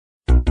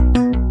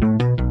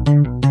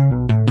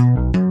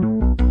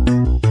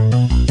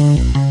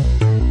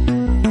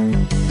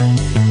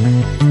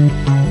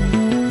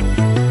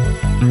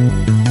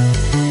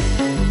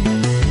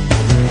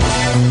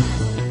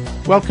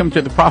Welcome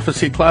to the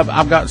Prophecy Club.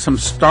 I've got some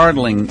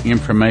startling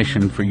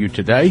information for you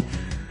today.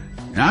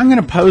 Now, I'm going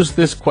to pose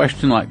this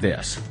question like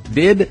this.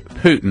 Did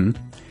Putin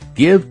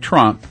give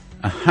Trump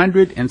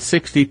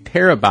 160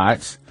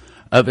 terabytes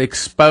of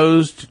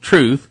exposed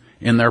truth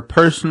in their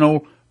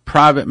personal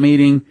private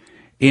meeting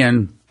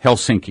in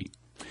Helsinki?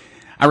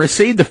 I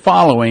received the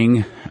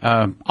following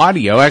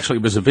audio. Actually,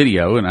 it was a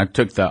video, and I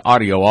took the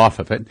audio off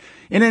of it,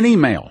 in an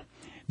email.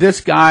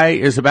 This guy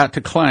is about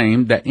to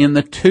claim that in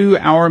the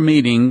 2-hour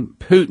meeting,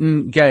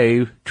 Putin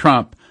gave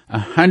Trump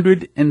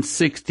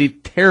 160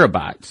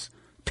 terabytes.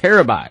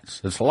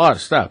 Terabytes. That's a lot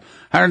of stuff.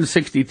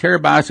 160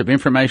 terabytes of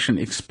information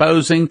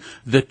exposing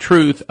the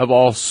truth of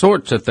all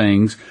sorts of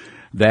things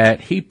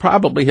that he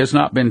probably has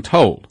not been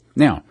told.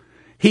 Now,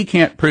 he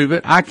can't prove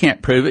it. I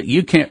can't prove it.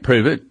 You can't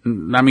prove it.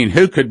 I mean,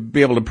 who could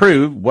be able to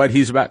prove what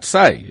he's about to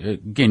say?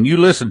 Again, you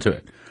listen to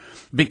it.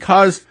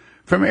 Because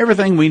from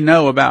everything we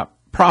know about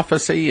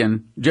prophecy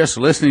and just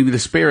listening to the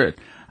Spirit,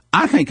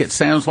 I think it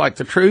sounds like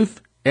the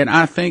truth, and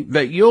I think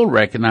that you'll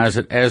recognize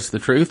it as the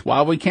truth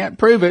while we can't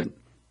prove it.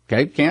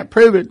 Okay, can't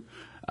prove it.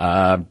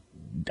 I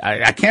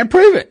can't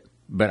prove it.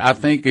 But I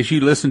think as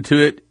you listen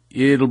to it,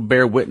 it'll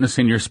bear witness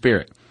in your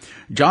spirit.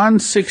 John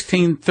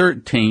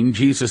 16:13,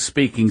 Jesus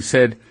speaking,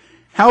 said,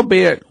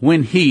 "Howbeit,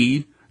 when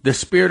he, the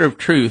Spirit of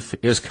truth,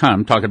 is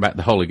come," talking about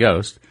the Holy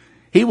Ghost,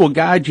 "he will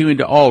guide you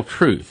into all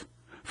truth.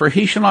 For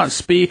he shall not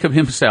speak of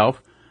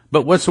himself,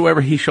 but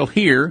whatsoever he shall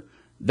hear,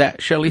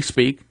 that shall he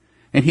speak,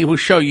 and he will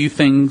show you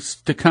things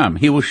to come."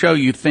 He will show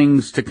you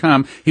things to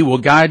come. He will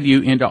guide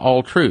you into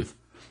all truth.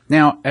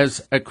 Now,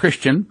 as a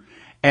Christian,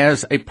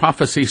 as a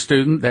prophecy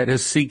student that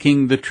is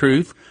seeking the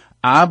truth,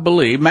 I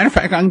believe, matter of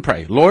fact, I can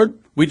pray, Lord,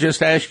 we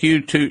just ask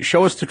you to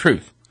show us the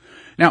truth.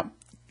 Now,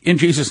 in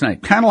Jesus' name,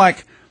 kind of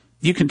like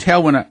you can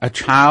tell when a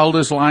child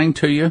is lying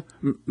to you.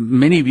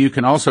 Many of you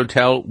can also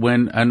tell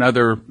when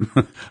another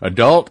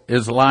adult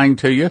is lying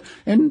to you.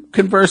 And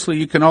conversely,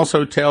 you can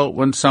also tell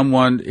when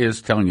someone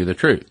is telling you the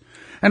truth.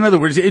 In other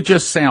words, it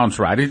just sounds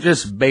right. It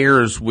just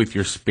bears with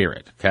your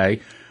spirit,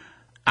 okay?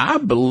 I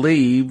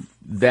believe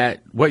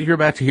that what you're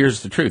about to hear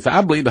is the truth.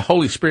 I believe the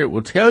Holy Spirit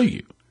will tell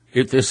you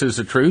if this is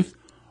the truth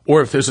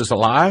or if this is a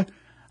lie.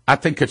 I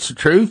think it's the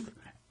truth,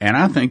 and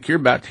I think you're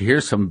about to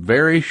hear some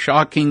very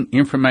shocking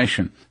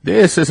information.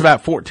 This is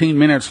about 14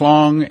 minutes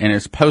long, and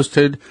it's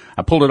posted.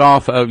 I pulled it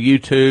off of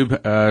YouTube.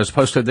 It's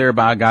posted there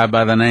by a guy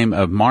by the name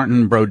of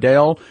Martin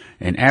Brodell,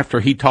 and after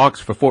he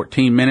talks for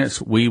 14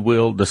 minutes, we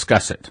will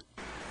discuss it.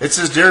 It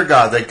says, "Dear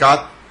God, they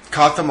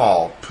caught them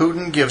all.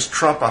 Putin gives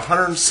Trump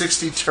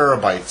 160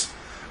 terabytes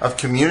of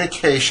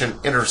communication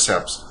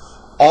intercepts.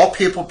 All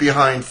people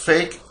behind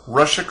fake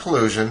Russia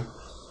collusion,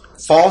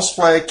 false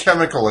flag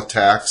chemical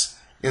attacks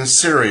in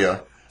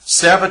Syria,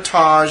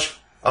 sabotage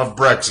of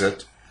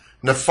Brexit,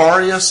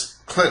 nefarious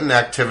Clinton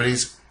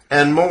activities,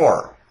 and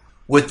more."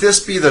 Would this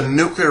be the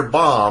nuclear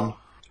bomb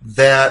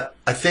that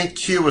I think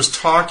Q was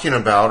talking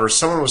about, or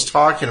someone was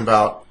talking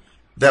about,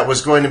 that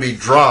was going to be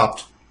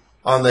dropped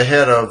on the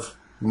head of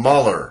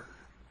Mueller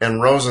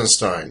and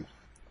Rosenstein?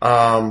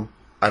 I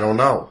don't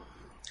know.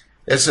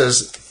 It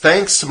says,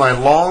 "Thanks to my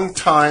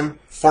longtime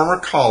former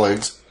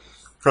colleagues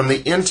from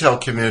the intel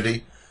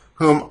community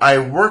whom I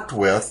worked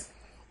with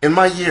in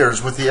my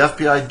years with the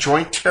FBI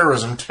Joint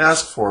Terrorism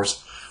Task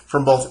Force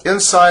from both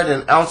inside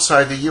and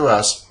outside the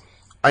U.S.,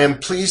 I am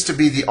pleased to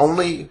be the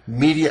only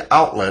media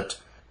outlet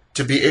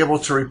to be able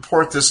to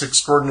report this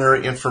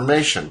extraordinary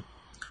information.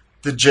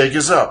 The jig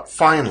is up,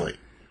 finally.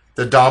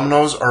 The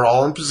dominoes are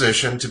all in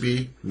position to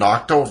be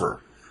knocked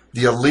over.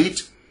 The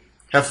elite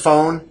have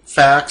phoned,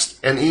 faxed,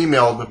 and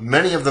emailed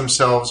many of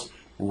themselves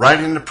right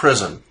into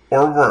prison,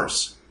 or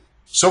worse."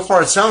 So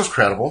far it sounds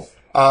credible.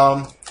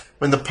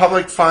 When the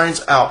public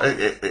finds out,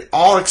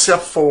 all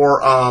except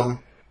for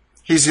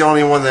he's the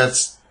only one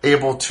that's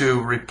able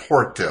to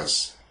report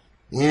this.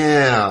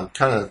 Yeah,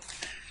 kind of.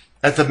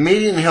 At the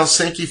meeting in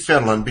Helsinki,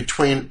 Finland,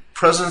 between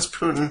Presidents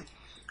Putin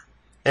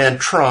and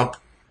Trump,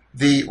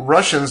 the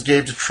Russians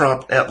gave to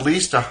Trump at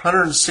least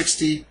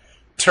 160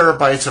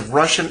 terabytes of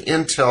Russian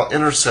intel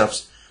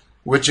intercepts,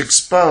 which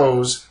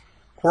expose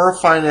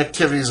horrifying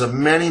activities of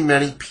many,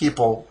 many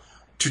people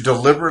to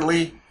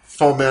deliberately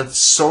foment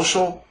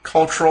social,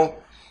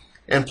 cultural,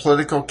 and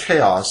political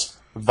chaos,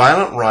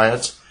 violent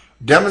riots,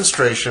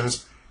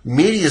 demonstrations,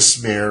 media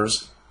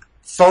smears,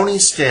 phony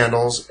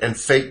scandals, and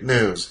fake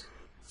news.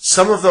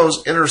 Some of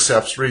those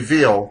intercepts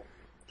reveal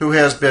who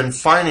has been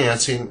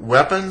financing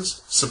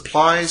weapons,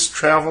 supplies,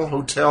 travel,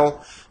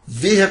 hotel,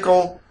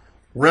 vehicle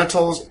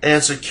rentals,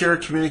 and secure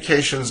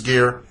communications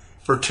gear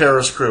for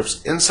terrorist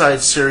groups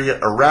inside Syria,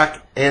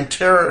 Iraq, and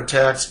terror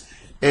attacks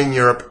in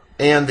Europe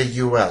and the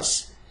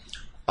U.S.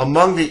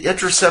 Among the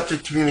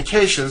intercepted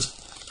communications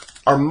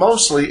are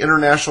mostly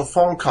international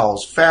phone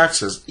calls,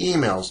 faxes,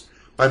 emails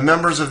by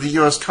members of the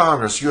U.S.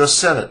 Congress, U.S.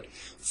 Senate,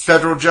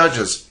 federal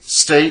judges,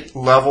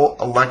 state-level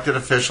elected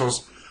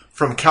officials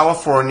from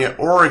California,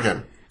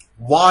 Oregon,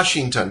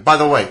 Washington. By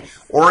the way,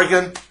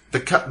 Oregon,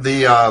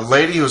 the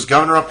lady who's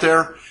governor up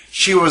there,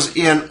 she was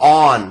in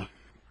on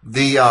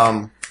the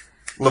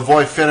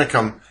Lavoy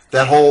Finicum,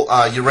 that whole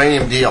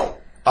uranium deal.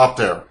 up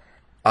there.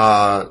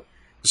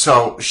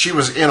 So she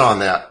was in on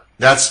that.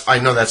 I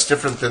know that's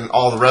different than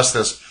all the rest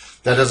of this.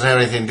 That doesn't have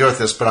anything to do with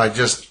this, but I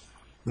just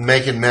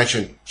making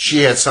mention she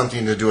had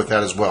something to do with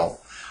that as well.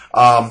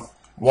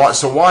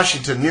 So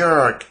Washington, New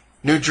York,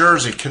 New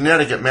Jersey,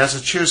 Connecticut,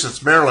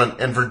 Massachusetts, Maryland,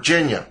 and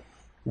Virginia,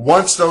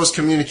 once those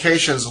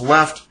communications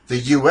left the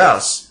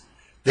U.S.,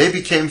 they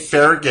became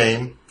fair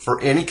game for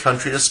any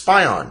country to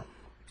spy on.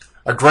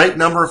 A great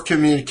number of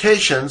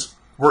communications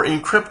were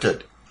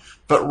encrypted,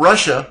 but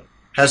Russia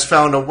has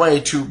found a way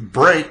to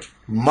break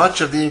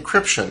much of the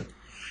encryption,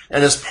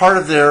 and as part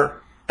of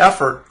their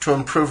effort to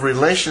improve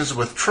relations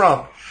with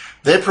Trump,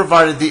 they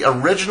provided the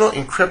original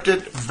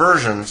encrypted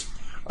versions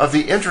of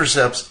the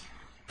intercepts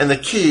and the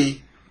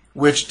key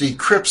which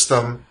decrypts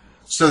them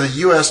so the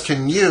U.S.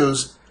 can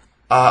use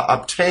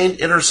obtained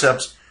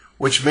intercepts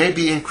which may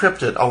be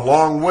encrypted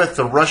along with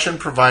the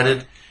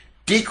Russian-provided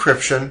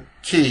decryption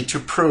key to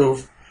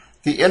prove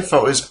the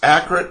info is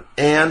accurate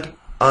and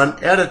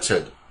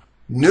unedited.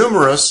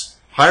 Numerous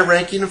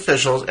high-ranking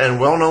officials and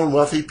well-known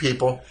wealthy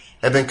people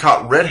have been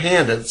caught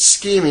red-handed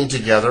scheming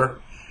together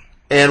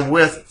and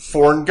with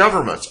foreign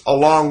governments,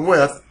 along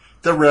with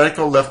the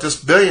radical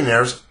leftist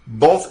billionaires,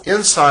 both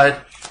inside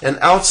and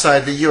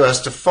outside the U.S.,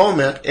 to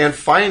foment and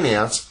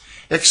finance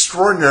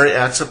extraordinary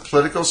acts of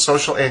political,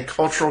 social, and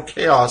cultural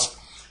chaos,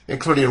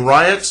 including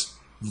riots,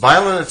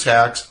 violent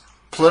attacks,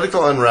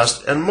 political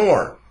unrest, and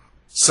more.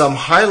 Some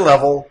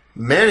high-level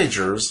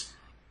managers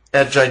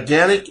at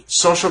gigantic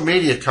social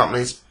media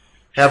companies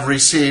have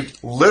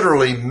received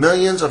literally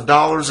millions of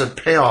dollars in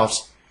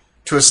payoffs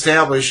to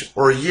establish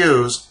or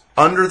use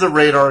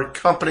under-the-radar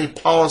company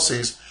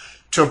policies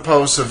to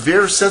impose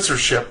severe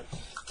censorship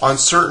on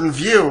certain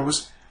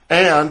views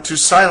and to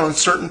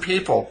silence certain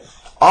people,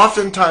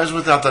 oftentimes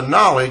without the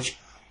knowledge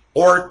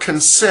or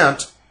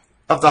consent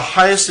of the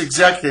highest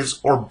executives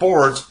or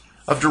boards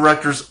of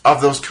directors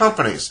of those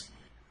companies.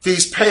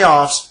 These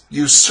payoffs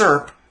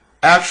usurp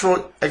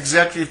actual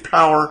executive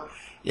power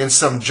in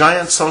some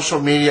giant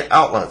social media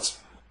outlets.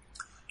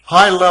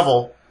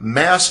 High-level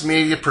mass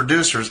media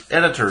producers,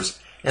 editors,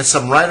 and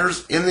some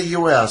writers in the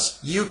U.S.,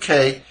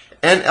 UK,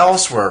 and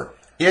elsewhere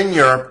in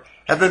Europe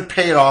have been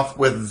paid off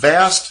with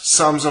vast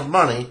sums of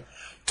money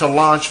to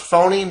launch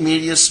phony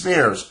media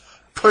smears,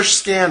 push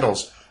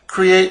scandals,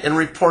 create and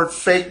report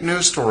fake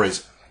news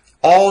stories,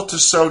 all to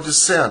sow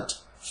dissent,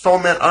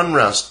 foment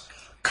unrest,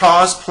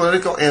 cause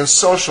political and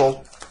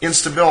social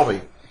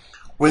instability.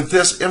 When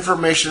this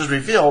information is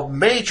revealed,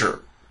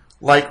 major,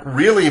 like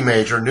really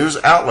major news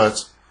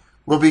outlets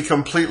will be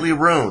completely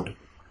ruined.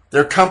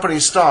 Their company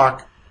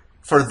stock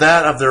for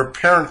that of their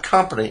parent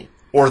company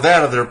or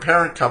that of their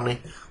parent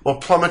company will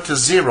plummet to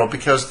zero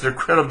because their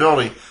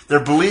credibility,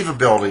 their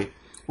believability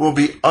will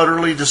be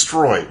utterly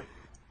destroyed.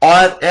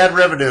 Ad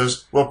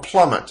revenues will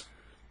plummet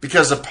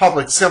because the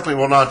public simply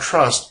will not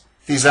trust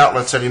these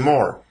outlets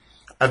anymore.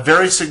 A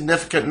very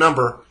significant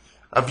number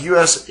of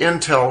U.S.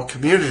 intel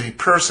community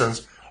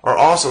persons are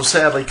also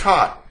sadly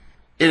caught.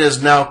 It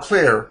is now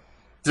clear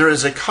there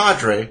is a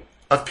cadre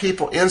of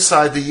people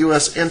inside the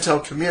U.S.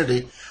 intel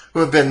community who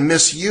have been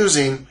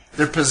misusing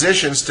their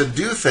positions to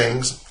do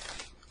things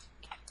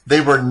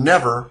they were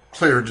never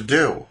cleared to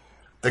do.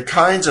 The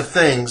kinds of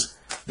things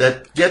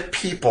that get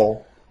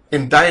people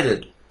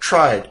indicted,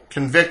 tried,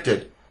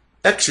 convicted,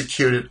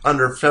 executed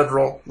under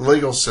federal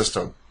legal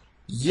system.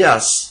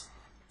 Yes,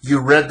 you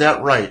read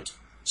that right.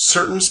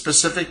 Certain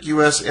specific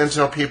U.S.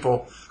 intel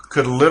people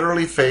could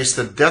literally face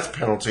the death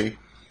penalty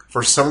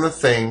for some of the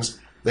things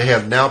they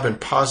have now been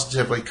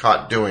positively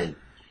caught doing.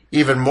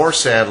 Even more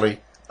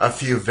sadly, a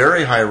few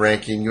very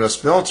high-ranking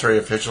U.S. military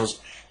officials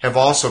have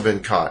also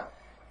been caught.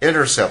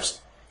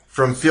 Intercepts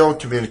from field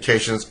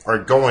communications are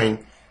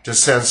going to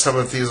send some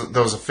of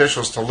those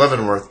officials to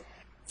Leavenworth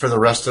for the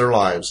rest of their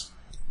lives.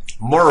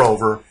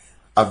 Moreover,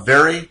 a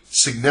very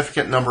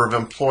significant number of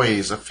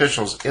employees,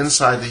 officials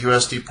inside the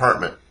U.S.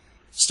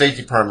 State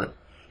Department,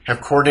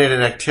 have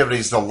coordinated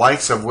activities the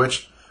likes of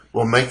which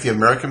will make the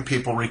American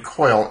people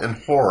recoil in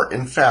horror.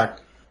 In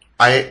fact,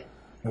 I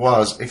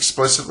was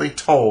explicitly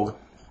told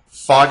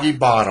Foggy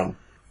Bottom,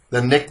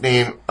 the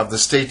nickname of the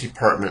State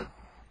Department,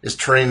 is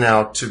turning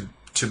out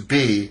to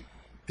be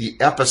the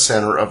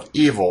epicenter of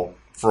evil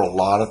for a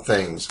lot of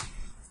things.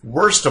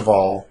 Worst of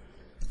all,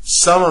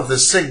 some of the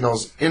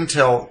signals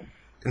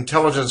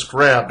intelligence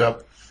grabbed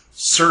up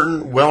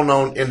certain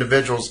well-known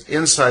individuals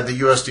inside the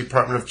U.S.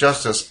 Department of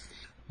Justice.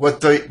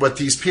 What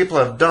these people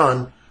have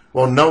done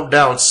will no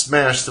doubt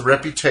smash the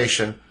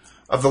reputation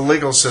of the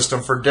legal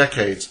system for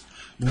decades.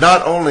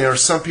 Not only are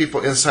some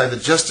people inside the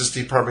Justice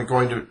Department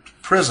going to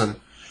prison,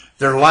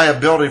 their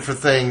liability for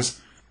things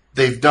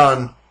they've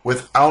done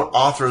without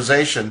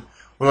authorization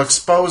will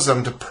expose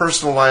them to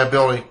personal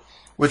liability,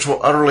 which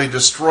will utterly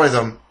destroy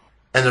them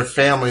and their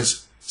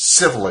families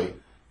civilly.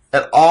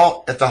 At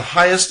the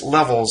highest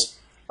levels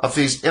of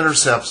these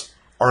intercepts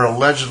are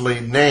allegedly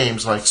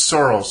names like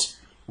Soros,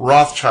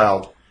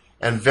 Rothschild,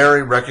 and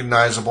very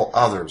recognizable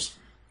others.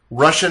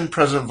 Russian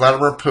President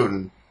Vladimir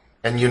Putin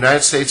and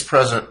United States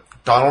President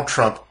Donald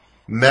Trump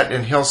met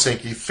in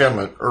Helsinki,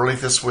 Finland, early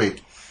this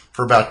week for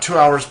for about 2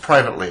 hours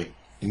privately.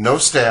 No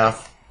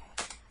staff,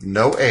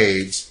 no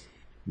aides,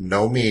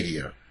 no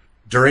media.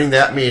 During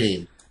that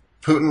meeting,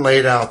 Putin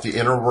laid out the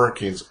inner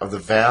workings of the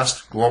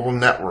vast global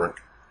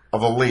network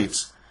of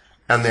elites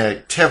and the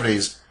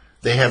activities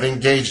they have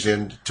engaged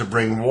in to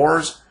bring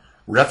wars,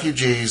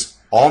 refugees,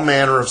 all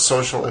manner of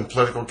social and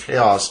political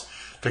chaos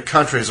to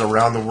countries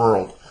around the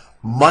world,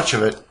 much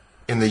of it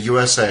in the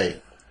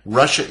USA.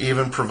 Russia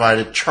even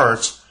provided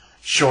charts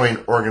showing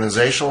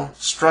organizational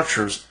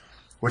structures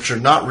which are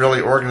not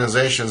really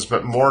organizations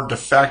but more de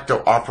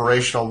facto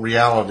operational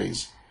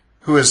realities.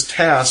 Who is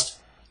tasked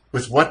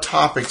with what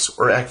topics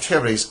or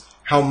activities,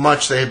 how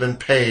much they have been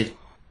paid,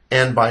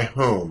 and by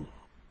whom.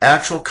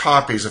 Actual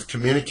copies of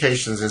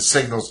communications and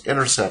signals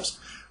intercepts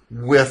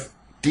with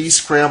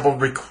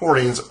descrambled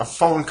recordings of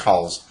phone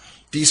calls,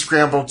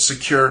 descrambled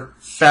secure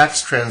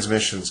fax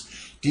transmissions,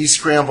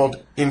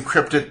 descrambled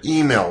encrypted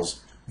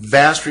emails,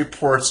 vast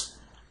reports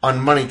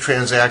on money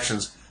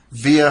transactions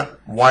via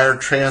wire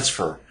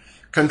transfer,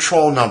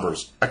 control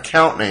numbers,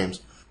 account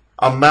names,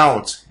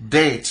 amounts,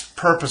 dates,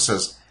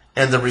 purposes,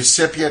 and the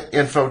recipient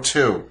info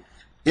too.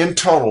 In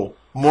total,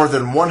 more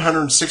than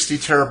 160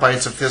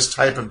 terabytes of this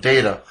type of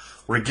data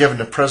were given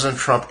to President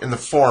Trump in the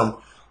form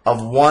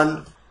of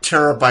 1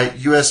 terabyte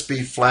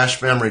USB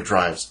flash memory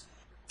drives.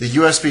 The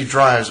USB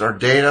drives are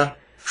Data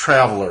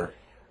Traveler,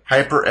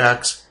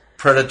 HyperX,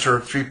 Predator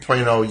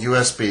 3.0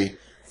 USB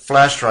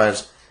flash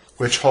drives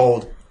which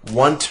hold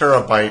 1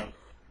 terabyte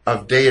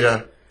of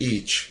data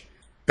each.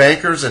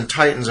 Bankers and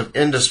titans of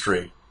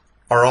industry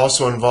are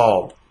also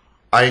involved.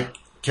 I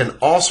can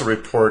also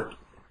report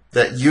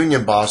that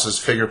union bosses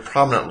figure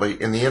prominently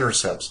in the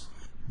intercepts.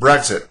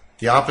 Brexit.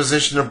 The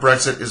opposition to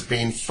Brexit is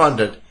being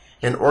funded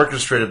and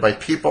orchestrated by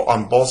people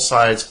on both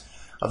sides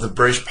of the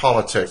British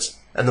politics,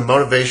 and the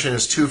motivation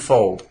is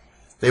twofold.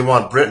 They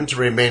want Britain to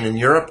remain in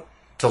Europe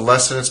to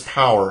lessen its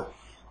power,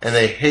 and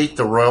they hate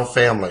the royal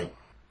family.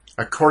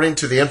 According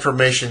to the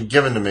information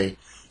given to me,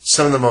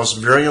 some of the most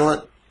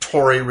virulent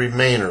Tory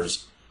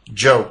Remainers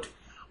joked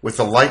with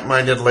the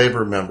like-minded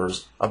Labour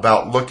members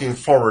about looking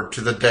forward to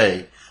the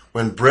day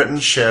when Britain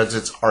sheds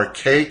its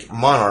archaic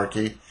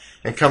monarchy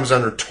and comes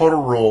under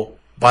total rule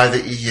by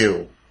the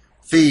EU.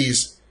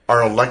 These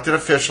are elected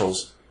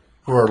officials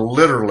who are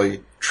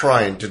literally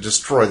trying to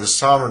destroy the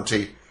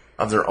sovereignty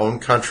of their own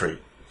country.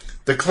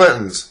 The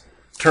Clintons.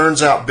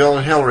 Turns out Bill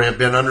and Hillary have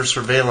been under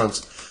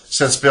surveillance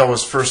since Bill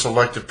was first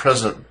elected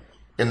president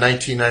in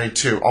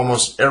 1992.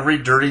 Almost every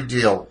dirty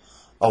deal,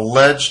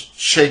 alleged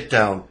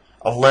shakedown,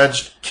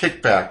 alleged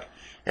kickback,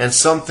 and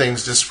some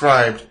things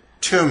described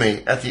to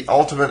me at the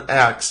ultimate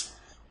acts,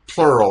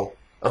 plural,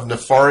 of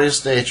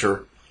nefarious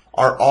nature,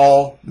 are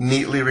all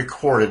neatly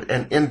recorded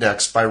and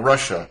indexed by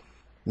Russia.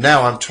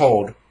 Now I'm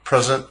told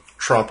President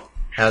Trump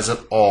has it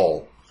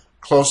all.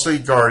 Closely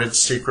guarded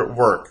secret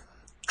work.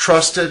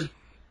 Trusted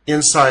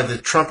inside the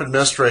Trump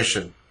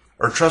administration,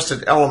 or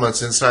trusted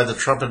elements inside the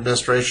Trump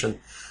administration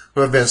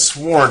who have been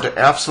sworn to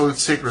absolute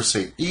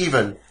secrecy,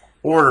 even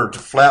ordered to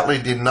flatly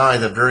deny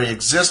the very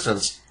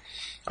existence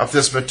of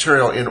this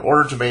material in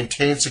order to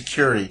maintain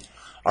security,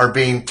 are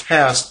being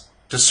tasked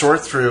to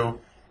sort through,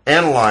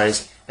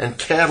 analyze, and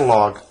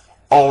catalog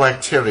all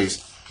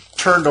activities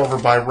turned over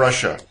by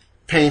Russia,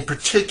 paying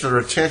particular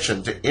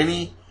attention to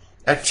any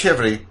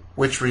activity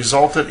which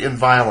resulted in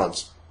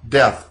violence,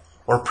 death,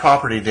 or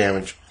property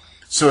damage,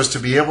 so as to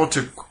be able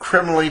to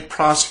criminally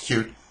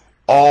prosecute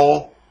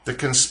all the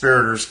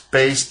conspirators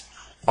based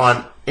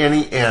on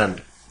any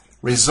end.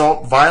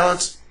 Result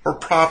violence or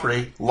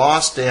property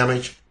loss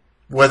damage,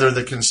 whether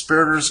the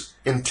conspirators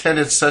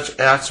intended such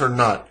acts or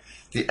not.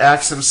 The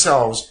acts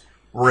themselves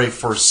were a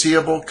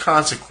foreseeable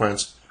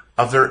consequence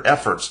of their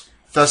efforts,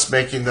 thus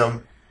making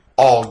them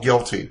all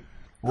guilty.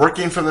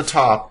 Working from the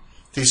top,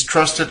 these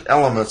trusted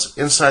elements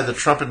inside the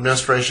Trump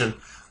administration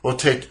will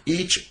take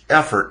each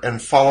effort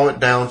and follow it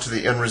down to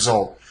the end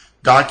result,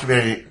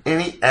 documenting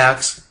any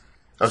acts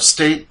of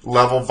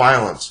state-level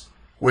violence,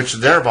 which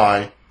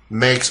thereby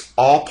makes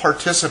all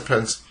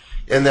participants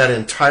in that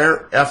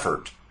entire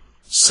effort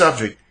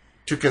subject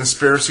to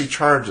conspiracy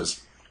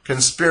charges.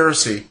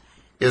 Conspiracy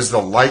is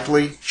the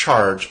likely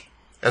charge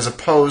as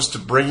opposed to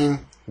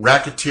bringing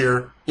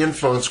racketeer,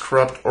 influence,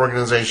 corrupt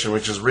organization,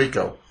 which is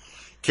RICO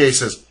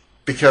cases,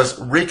 because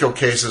RICO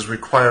cases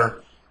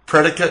require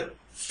predicate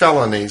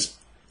felonies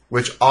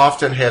which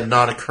often had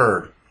not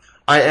occurred.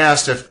 I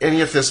asked if any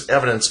of this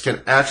evidence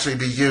can actually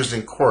be used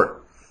in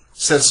court,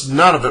 since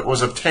none of it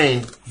was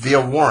obtained via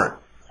warrant.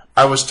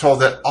 I was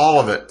told that all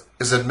of it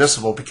is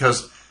admissible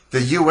because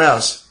the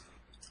U.S.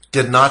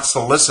 did not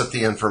solicit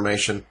the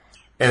information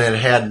and it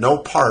had no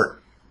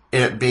part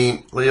in it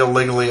being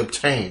illegally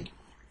obtained.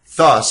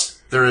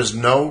 Thus, there is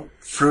no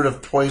fruit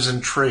of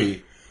poison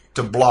tree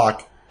to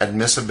block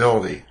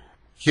admissibility.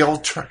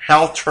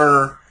 Hal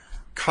Turner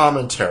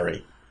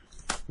commentary.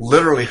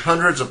 Literally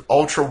hundreds of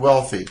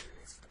ultra-wealthy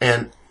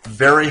and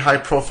very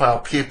high-profile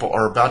people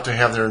are about to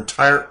have their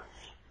entire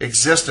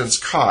existence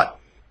caught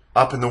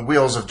up in the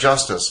wheels of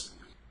justice.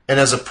 And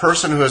as a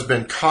person who has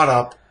been caught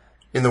up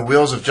in the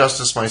wheels of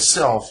justice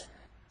myself,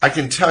 I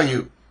can tell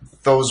you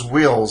those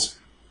wheels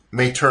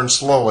may turn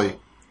slowly,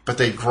 but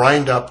they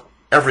grind up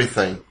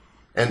everything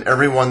and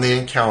everyone they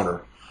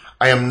encounter.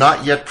 I am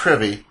not yet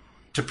privy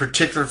to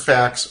particular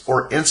facts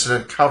or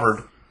incident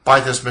covered by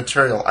this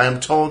material. I am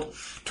told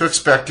to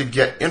expect to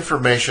get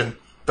information,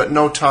 but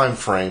no time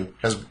frame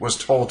was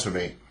told to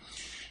me.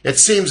 It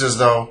seems as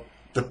though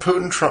the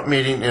Putin-Trump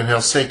meeting in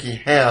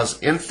Helsinki has,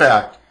 in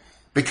fact,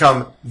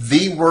 become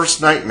the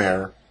worst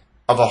nightmare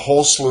of a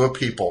whole slew of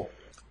people.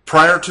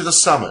 Prior to the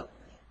summit,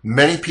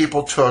 many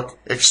people took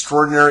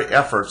extraordinary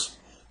efforts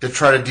to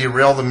try to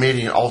derail the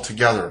meeting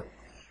altogether.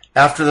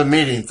 After the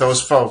meeting,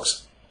 those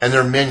folks and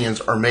their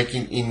minions are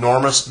making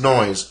enormous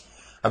noise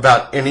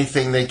about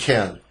anything they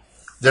can.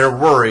 They're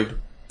worried,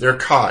 they're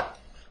caught,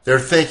 they're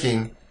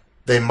thinking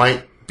they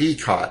might be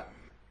caught.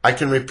 I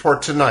can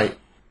report tonight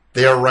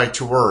they are right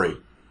to worry.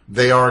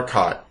 They are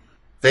caught.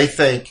 They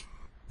think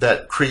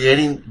that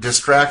creating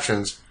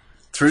distractions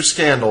through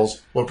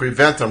scandals will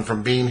prevent them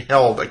from being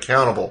held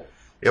accountable.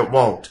 It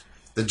won't.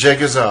 The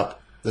jig is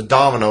up. The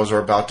dominoes are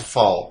about to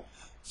fall.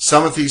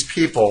 Some of these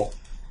people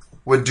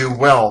would do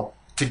well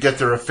to get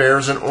their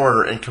affairs in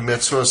order and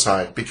commit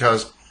suicide,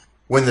 because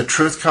when the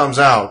truth comes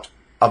out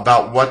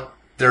about what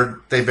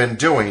they've been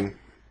doing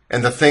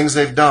and the things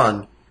they've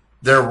done,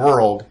 their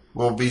world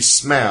will be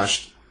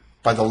smashed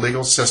by the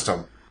legal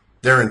system.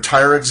 Their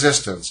entire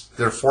existence,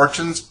 their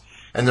fortunes,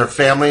 and their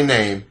family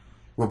name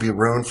will be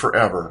ruined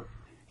forever.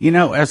 You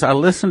know, as I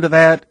listen to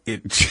that,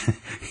 it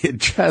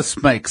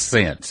just makes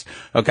sense.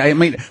 Okay, I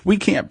mean, we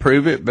can't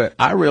prove it, but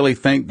I really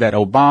think that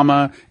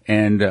Obama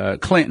and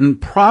Clinton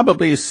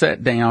probably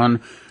sat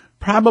down,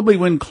 probably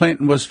when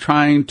Clinton was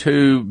trying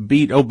to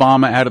beat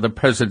Obama out of the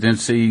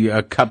presidency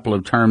a couple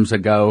of terms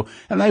ago,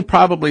 and they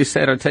probably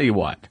said, I'll tell you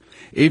what,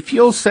 if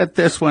you'll set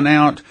this one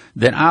out,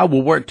 then I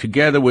will work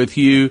together with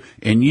you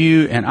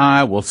and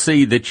I will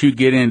see that you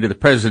get into the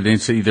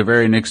presidency the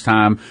very next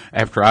time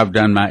after I've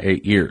done my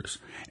 8 years.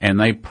 And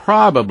they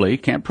probably,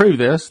 can't prove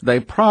this, they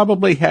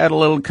probably had a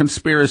little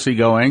conspiracy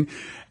going,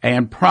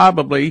 and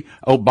probably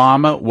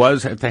Obama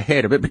was at the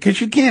head of it, because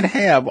you can't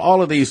have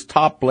all of these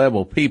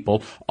top-level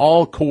people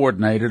all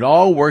coordinated,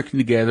 all working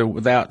together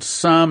without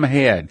some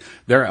head.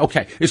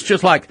 It's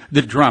just like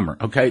the drummer,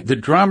 okay? The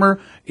drummer,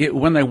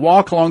 when they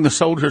walk along, the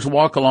soldiers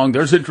walk along,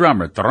 there's a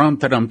drummer,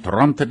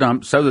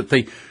 thrum-ta-dum, so that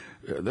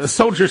the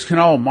soldiers can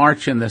all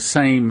march in the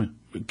same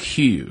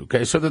cue,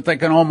 okay, so that they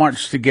can all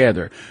march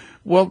together.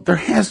 Well, there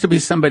has to be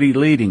somebody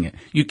leading it.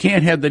 You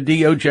can't have the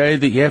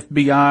DOJ, the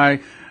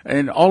FBI,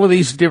 and all of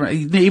these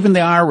different, even the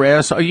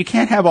IRS, or you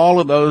can't have all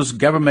of those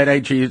government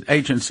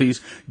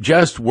agencies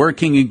just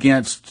working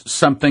against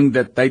something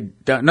that they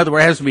don't. In other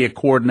words, there has to be a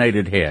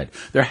coordinated head.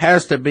 There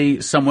has to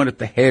be someone at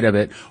the head of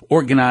it,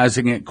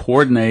 organizing it,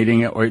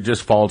 coordinating it, or it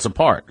just falls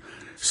apart.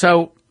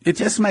 So it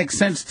just makes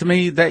sense to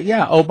me that,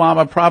 yeah,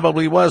 Obama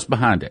probably was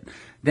behind it.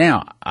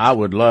 Now, I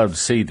would love to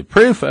see the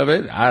proof of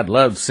it. I'd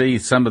love to see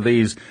some of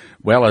these,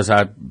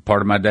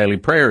 part of my daily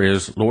prayer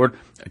is, Lord,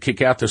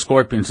 kick out the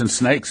scorpions and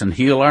snakes and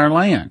heal our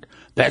land.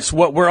 That's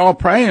what we're all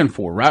praying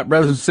for, right,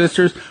 brothers and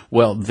sisters?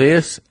 Well,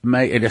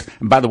 and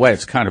by the way,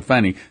 it's kind of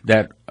funny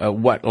that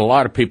what a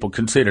lot of people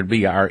consider to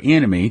be our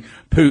enemy,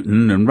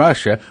 Putin and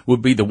Russia,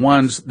 would be the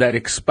ones that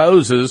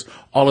exposes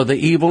all of the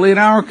evil in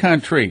our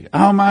country.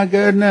 Oh, my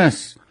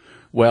goodness.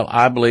 Well,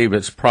 I believe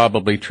it's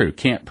probably true.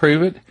 Can't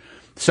prove it.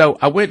 So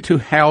I went to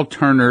Hal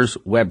Turner's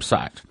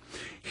website.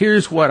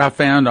 Here's what I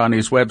found on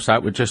his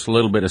website with just a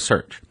little bit of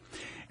search.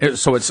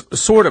 So it's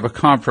sort of a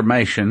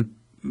confirmation,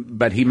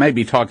 but he may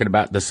be talking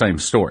about the same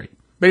story.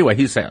 But anyway,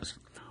 he says,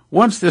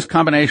 once this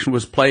combination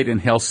was played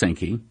in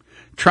Helsinki,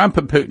 Trump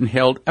and Putin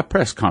held a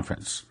press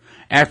conference.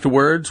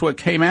 Afterwards, what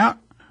came out?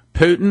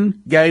 Putin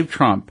gave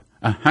Trump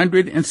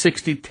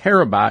 160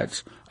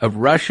 terabytes of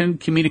Russian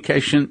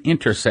communication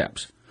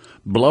intercepts,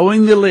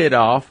 blowing the lid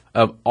off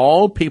of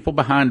all people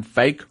behind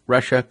fake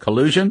Russia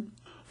collusion,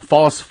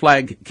 false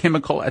flag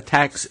chemical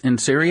attacks in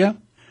Syria,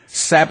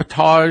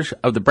 sabotage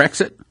of the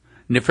Brexit,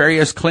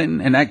 nefarious Clinton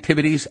and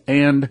activities,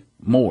 and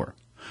more.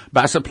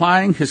 By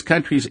supplying his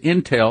country's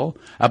intel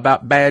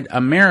about bad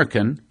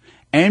American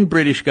and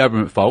British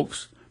government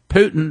folks,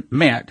 Putin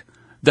met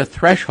the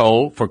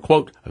threshold for,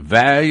 quote,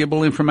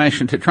 valuable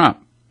information to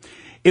Trump.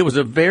 It was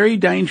a very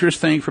dangerous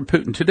thing for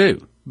Putin to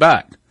do,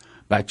 but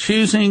by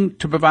choosing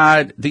to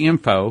provide the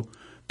info,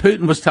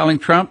 Putin was telling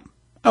Trump,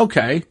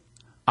 okay,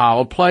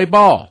 I'll play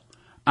ball.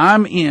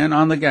 I'm in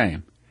on the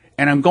game,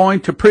 and I'm going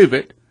to prove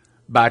it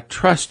by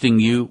trusting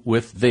you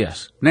with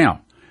this.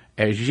 Now,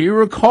 as you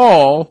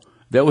recall,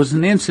 there was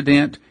an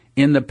incident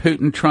in the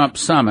Putin-Trump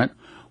summit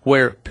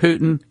where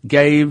Putin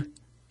gave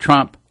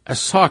Trump a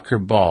soccer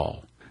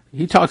ball.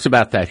 He talks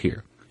about that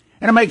here.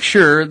 And to make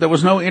sure there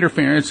was no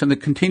interference in the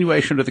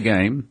continuation of the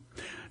game,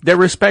 their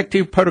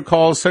respective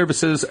protocol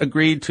services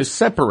agreed to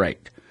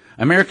separate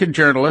American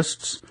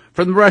journalists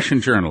from the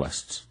Russian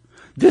journalists.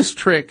 This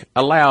trick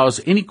allows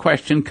any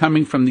question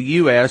coming from the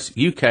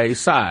U.S.-UK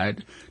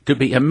side to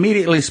be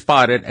immediately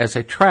spotted as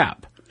a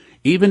trap,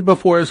 even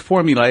before it's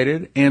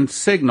formulated and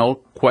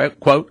signaled,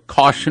 quote,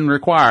 caution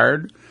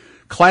required,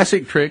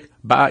 classic trick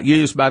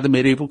used by the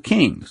medieval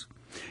kings.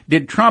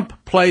 Did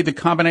Trump play the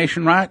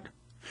combination right?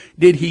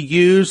 Did he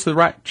use the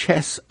right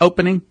chess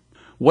opening?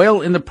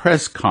 Well, in the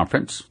press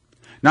conference,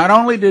 not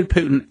only did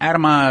Putin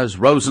atomize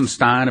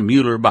Rosenstein and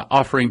Mueller by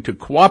offering to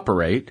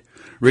cooperate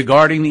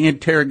regarding the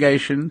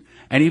interrogation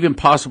and even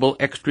possible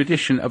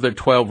extradition of the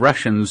 12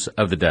 Russians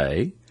of the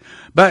day,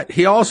 but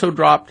he also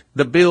dropped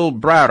the Bill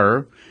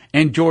Browder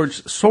and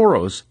George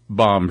Soros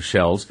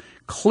bombshells,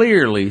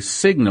 clearly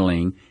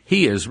signaling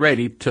he is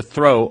ready to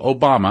throw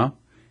Obama,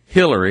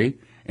 Hillary,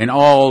 and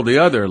all the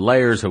other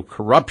layers of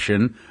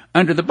corruption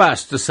under the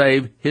bus to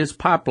save his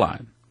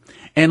pipeline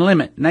and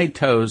limit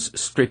NATO's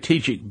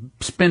strategic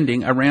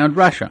spending around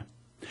Russia.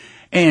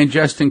 And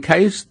just in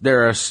case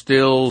there are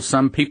still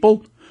some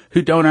people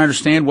who don't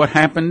understand what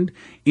happened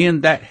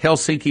in that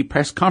Helsinki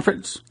press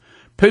conference,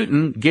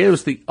 Putin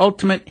gives the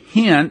ultimate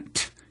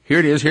hint, here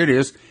it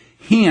is,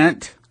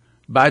 hint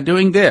by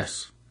doing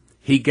this.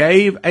 He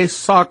gave a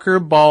soccer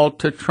ball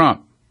to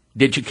Trump.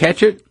 Did you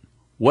catch it?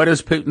 What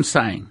is Putin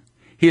saying?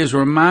 He is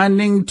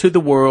reminding to the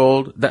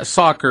world that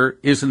soccer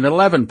is an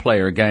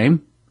 11-player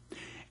game,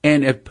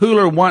 and if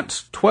Putin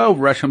wants 12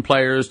 Russian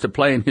players to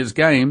play in his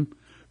game,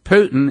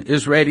 Putin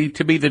is ready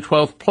to be the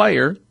 12th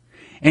player,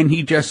 and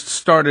he just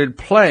started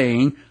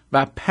playing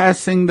by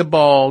passing the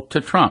ball to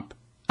Trump.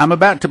 I'm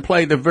about to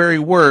play the very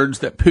words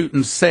that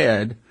Putin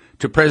said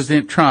to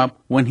President Trump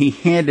when he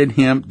handed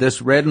him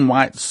this red and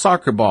white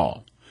soccer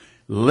ball.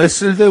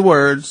 Listen to the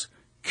words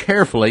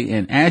carefully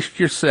and ask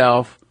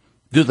yourself,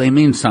 do they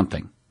mean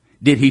something?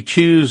 Did he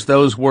choose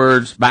those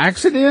words by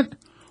accident,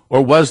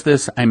 or was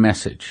this a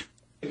message?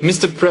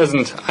 Mr.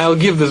 President, I'll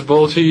give this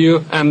ball to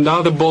you, and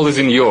now the ball is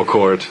in your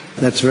court.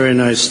 That's very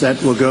nice.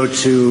 That will go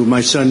to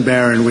my son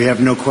Barron. We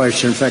have no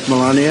question. In fact,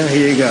 Melania,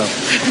 here you go.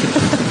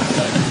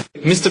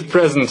 Mr.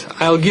 President,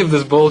 I'll give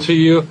this ball to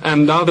you,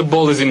 and now the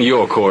ball is in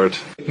your court.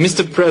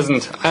 Mr.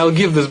 President, I'll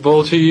give this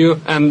ball to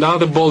you, and now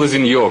the ball is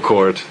in your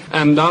court.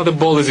 And now the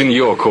ball is in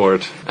your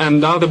court.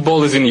 And now the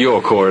ball is in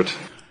your court.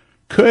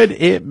 Could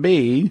it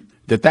be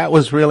that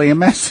was really a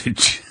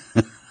message?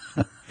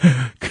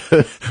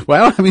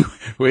 Well, I mean,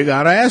 we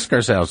got to ask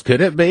ourselves,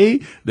 could it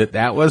be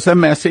that was a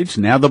message?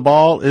 Now the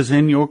ball is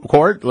in your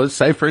court. Let's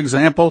say, for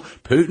example,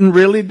 Putin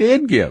really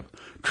did give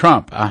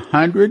Trump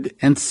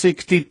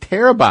 160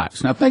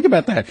 terabytes. Now think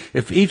about that.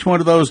 If each one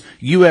of those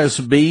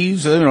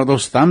USBs,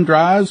 those thumb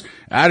drives,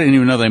 I didn't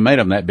even know they made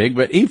them that big,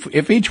 but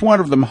if each one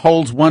of them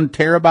holds 1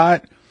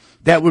 terabyte,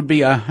 that would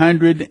be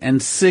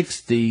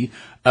 160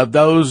 of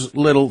those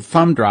little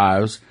thumb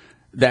drives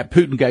that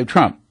Putin gave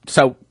Trump.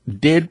 So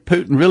did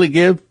Putin really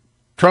give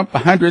Trump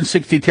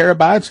 160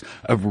 terabytes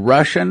of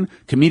Russian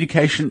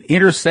communication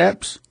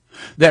intercepts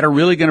that are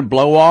really going to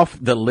blow off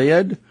the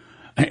lid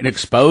and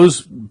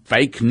expose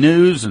fake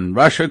news and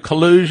Russia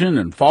collusion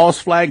and false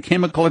flag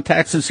chemical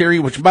attacks in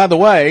Syria, which, by the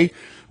way,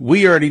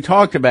 we already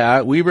talked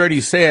about. We've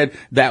already said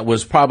that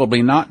was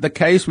probably not the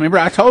case. Remember,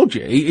 I told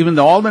you, even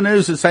though all the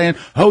news is saying,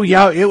 oh,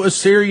 yeah, it was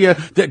Syria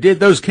that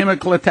did those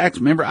chemical attacks.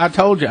 Remember, I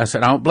told you, I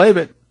said, I don't believe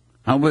it.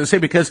 I don't believe it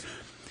because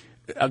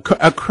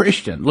a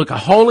Christian, look, a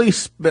Holy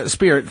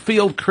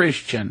Spirit-filled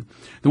Christian,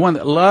 the one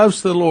that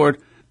loves the Lord,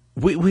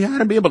 we ought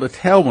to be able to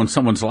tell when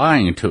someone's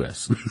lying to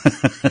us.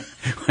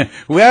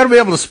 We ought to be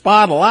able to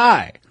spot a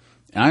lie.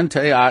 I can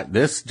tell you,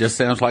 this just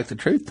sounds like the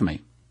truth to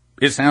me.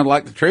 It sounds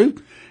like the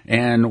truth.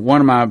 And one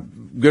of my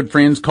good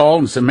friends called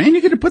and said, man,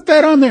 you got to put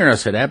that on there. I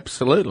said,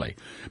 absolutely.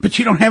 But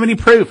you don't have any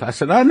proof. I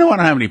said, I know I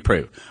don't have any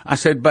proof. I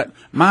said, but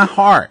my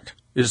heart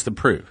is the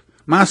proof.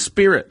 My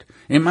spirit.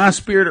 In my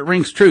spirit, it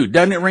rings true.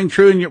 Doesn't it ring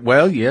true in your?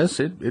 Well, yes,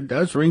 it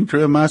does ring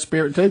true in my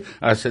spirit too.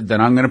 I said, then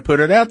I'm going to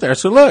put it out there.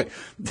 So look,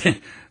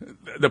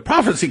 the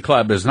Prophecy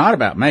Club is not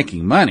about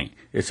making money.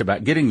 It's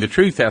about getting the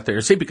truth out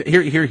there. See, because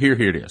here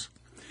it is.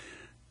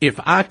 If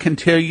I can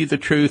tell you the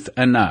truth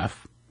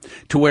enough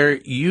to where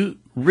you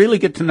really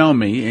get to know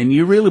me and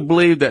you really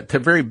believe that to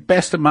the very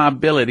best of my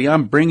ability,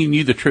 I'm bringing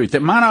you the truth.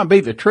 It might not be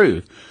the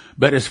truth,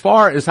 but as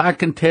far as I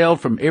can tell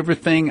from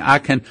everything I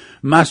can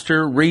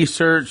muster,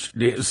 research,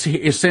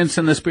 sense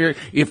in the spirit,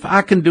 if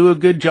I can do a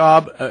good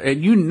job,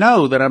 and you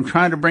know that I'm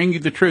trying to bring you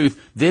the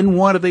truth, then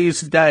one of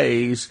these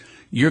days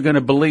you're going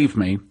to believe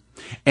me,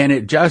 and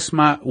it just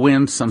might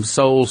win some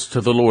souls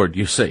to the Lord,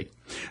 you see.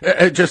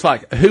 Just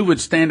like who would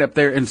stand up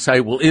there and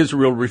say, well,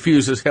 Israel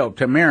refuses help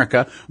to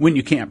America when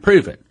you can't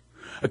prove it?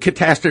 A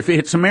catastrophe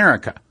hits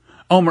America.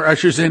 Omer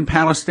ushers in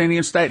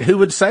Palestinian state. Who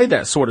would say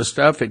that sort of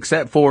stuff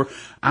except for,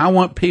 I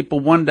want people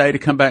one day to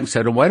come back and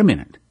say, oh, wait a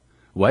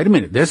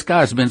minute. This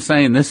guy's been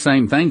saying this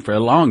same thing for a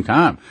long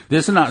time.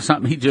 This is not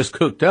something he just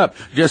cooked up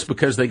just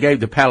because they gave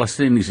the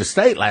Palestinians a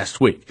state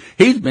last week.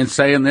 He's been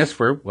saying this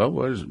for, well,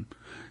 what is it?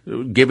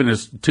 Given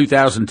us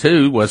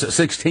 2002, was it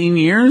 16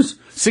 years?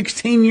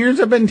 16 years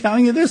I've been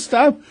telling you this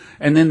stuff.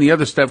 And then the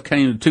other stuff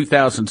came in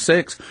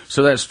 2006.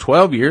 So that's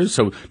 12 years.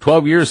 So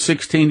 12 years,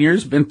 16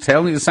 years, been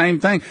telling you the same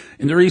thing.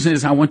 And the reason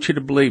is I want you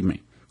to believe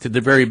me. To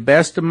the very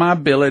best of my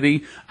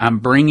ability, I'm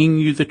bringing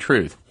you the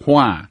truth.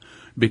 Why?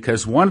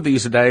 Because one of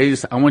these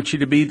days, I want you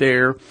to be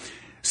there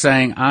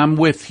saying, I'm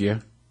with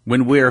you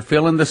when we are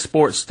filling the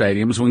sports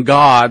stadiums, when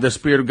God, the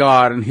Spirit of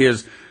God and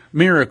His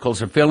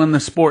miracles are filling the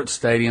sports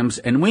stadiums,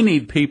 and we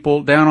need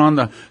people down on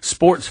the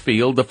sports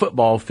field, the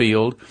football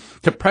field,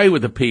 to pray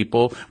with the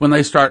people when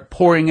they start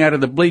pouring out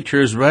of the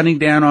bleachers, running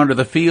down onto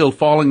the field,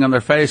 falling on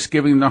their face,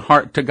 giving their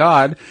heart to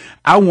God.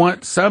 I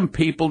want some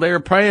people there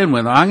praying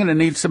with them. I'm going to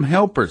need some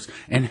helpers.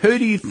 And who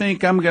do you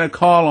think I'm going to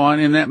call on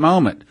in that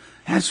moment?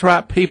 That's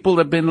right. People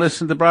have been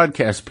listening to the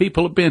broadcast.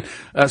 People have been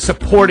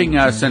supporting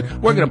us,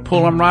 and we're going to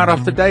pull them right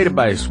off the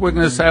database. We're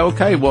going to say,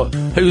 okay, well,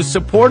 who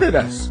supported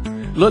us?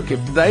 Look,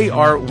 if they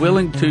are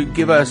willing to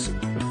give us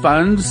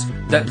funds,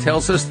 that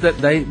tells us that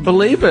they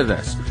believe in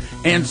us.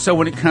 And so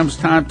when it comes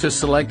time to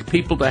select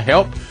people to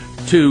help,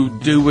 to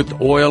do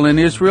with oil in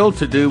Israel,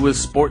 to do with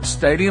sports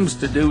stadiums,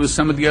 to do with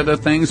some of the other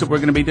things that we're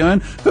going to be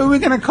doing, who are we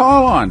going to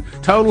call on?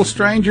 Total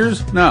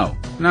strangers? No.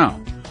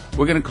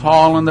 We're going to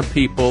call on the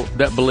people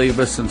that believe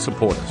us and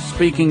support us.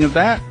 Speaking of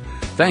that,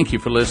 thank you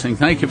for listening.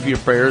 Thank you for your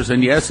prayers.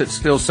 And yes, it's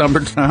still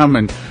summertime,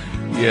 and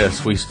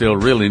yes, we still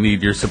really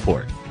need your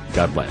support.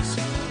 God bless.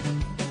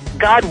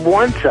 God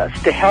wants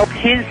us to help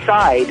His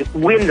side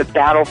win the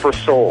battle for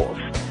souls.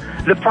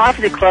 The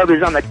Prophecy Club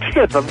is on the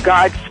tip of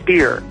God's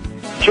spear.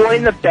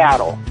 Join the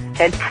battle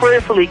and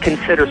prayerfully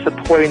consider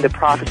supporting the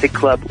Prophecy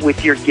Club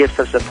with your gifts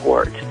of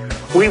support.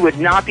 We would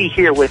not be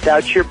here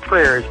without your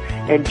prayers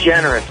and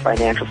generous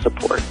financial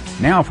support.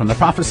 Now from the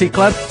Prophecy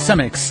Club,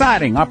 some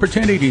exciting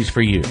opportunities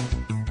for you.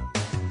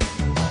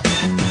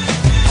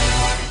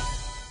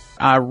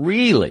 I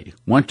really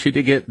want you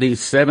to get these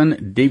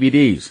 7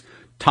 DVDs.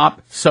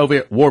 Top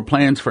Soviet War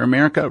Plans for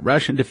America,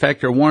 Russian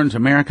Defector Warns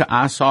America,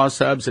 I Saw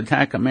Subs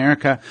Attack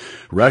America,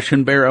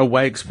 Russian Bear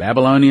Awakes,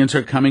 Babylonians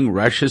Are Coming,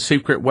 Russia's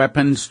Secret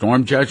Weapon,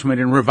 Storm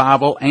Judgment and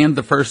Revival, and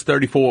the First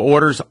 34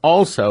 Orders.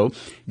 Also,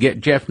 get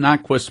Jeff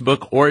Nyquist's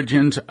book,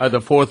 Origins of the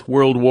Fourth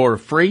World War,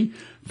 free,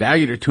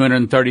 valued at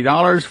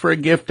 $230 for a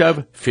gift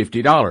of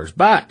 $50.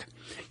 But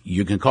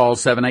you can call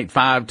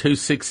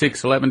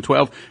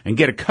 785-266-1112 and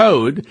get a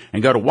code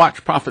and go to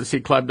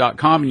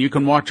watchprophecyclub.com, and you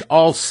can watch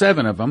all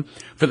 7 of them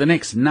for the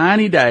next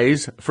 90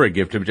 days for a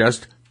gift of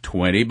just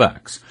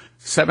 $20.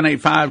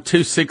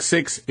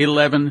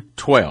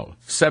 785-266-1112.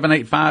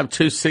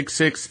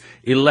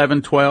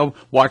 785-266-1112.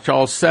 Watch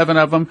all 7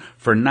 of them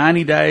for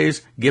 90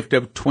 days, gift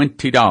of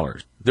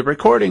 $20. The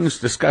recordings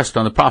discussed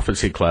on the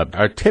Prophecy Club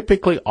are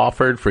typically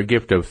offered for a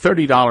gift of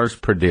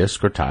 $30 per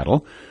disc or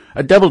title,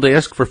 a double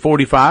disc for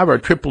 $45 or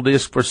a triple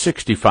disc for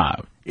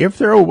 $65. If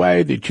there a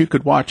way that you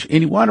could watch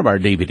any one of our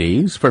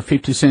DVDs for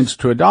 50 cents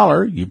to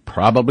 $1, you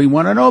probably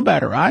want to know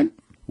about it, right?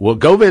 Well,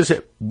 go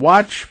visit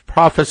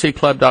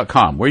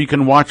watchprophecyclub.com, where you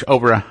can watch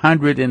over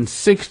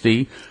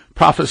 160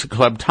 Prophecy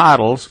Club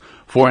titles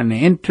for an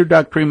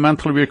introductory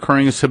monthly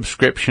recurring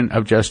subscription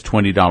of just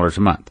 $20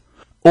 a month,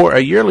 or a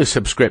yearly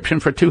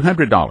subscription for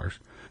 $200.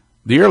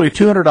 The early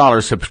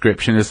 $200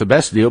 subscription is the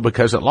best deal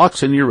because it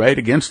locks in your rate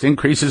against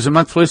increases in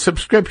monthly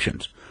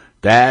subscriptions.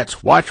 That's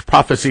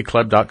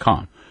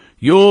watchprophecyclub.com.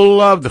 You'll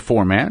love the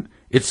format.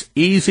 It's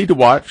easy to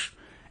watch,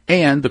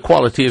 and the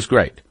quality is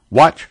great.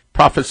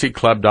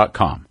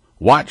 Watchprophecyclub.com.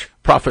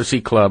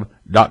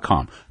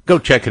 Watchprophecyclub.com. Go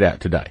check it out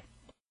today.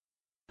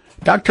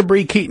 Dr.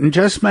 Bree Keaton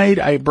just made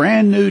a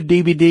brand new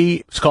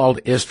DVD. It's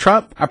called Is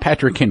Trump or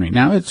Patrick Henry?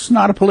 Now, it's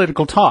not a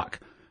political talk.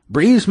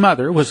 Bree's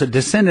mother was a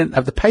descendant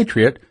of the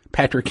patriot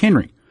Patrick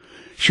Henry.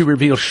 She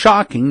reveals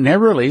shocking,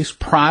 never-released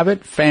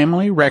private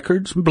family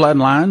records,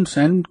 bloodlines,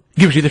 and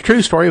gives you the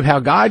true story of how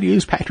God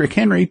used Patrick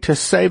Henry to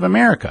save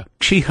America.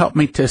 She helped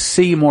me to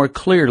see more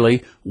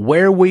clearly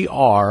where we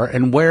are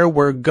and where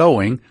we're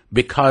going,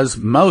 because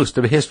most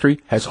of history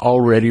has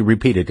already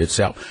repeated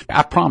itself.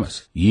 I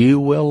promise you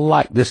will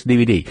like this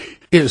DVD.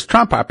 Is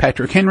Trump our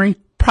Patrick Henry?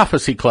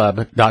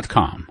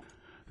 Prophecyclub.com.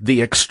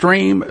 The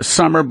Extreme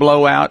Summer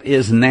Blowout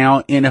is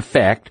now in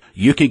effect.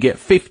 You can get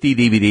 50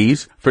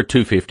 DVDs for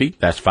 $250.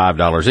 That's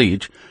 $5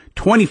 each.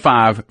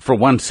 25 for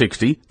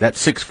 $160.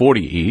 That's $6.40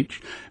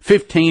 each.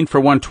 15 for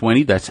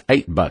 $120. That's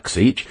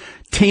 $8 each.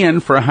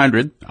 10 for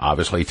 $100.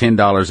 Obviously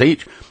 $10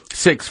 each.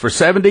 6 for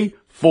 $70.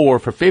 4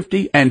 for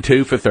 $50, and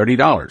 2 for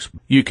 $30.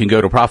 You can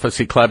go to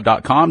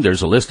prophecyclub.com.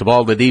 There's a list of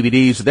all the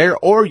DVDs there,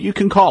 or you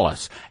can call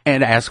us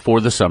and ask for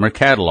the summer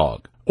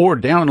catalog, or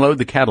download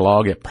the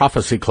catalog at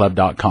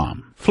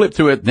prophecyclub.com. Flip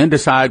through it, then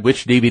decide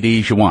which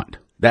DVDs you want.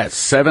 That's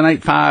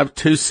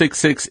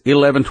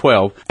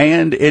 785-266-1112,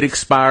 and it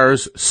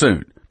expires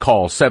soon.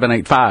 Call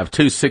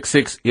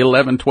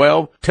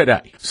 785-266-1112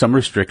 today. Some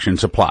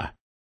restrictions apply.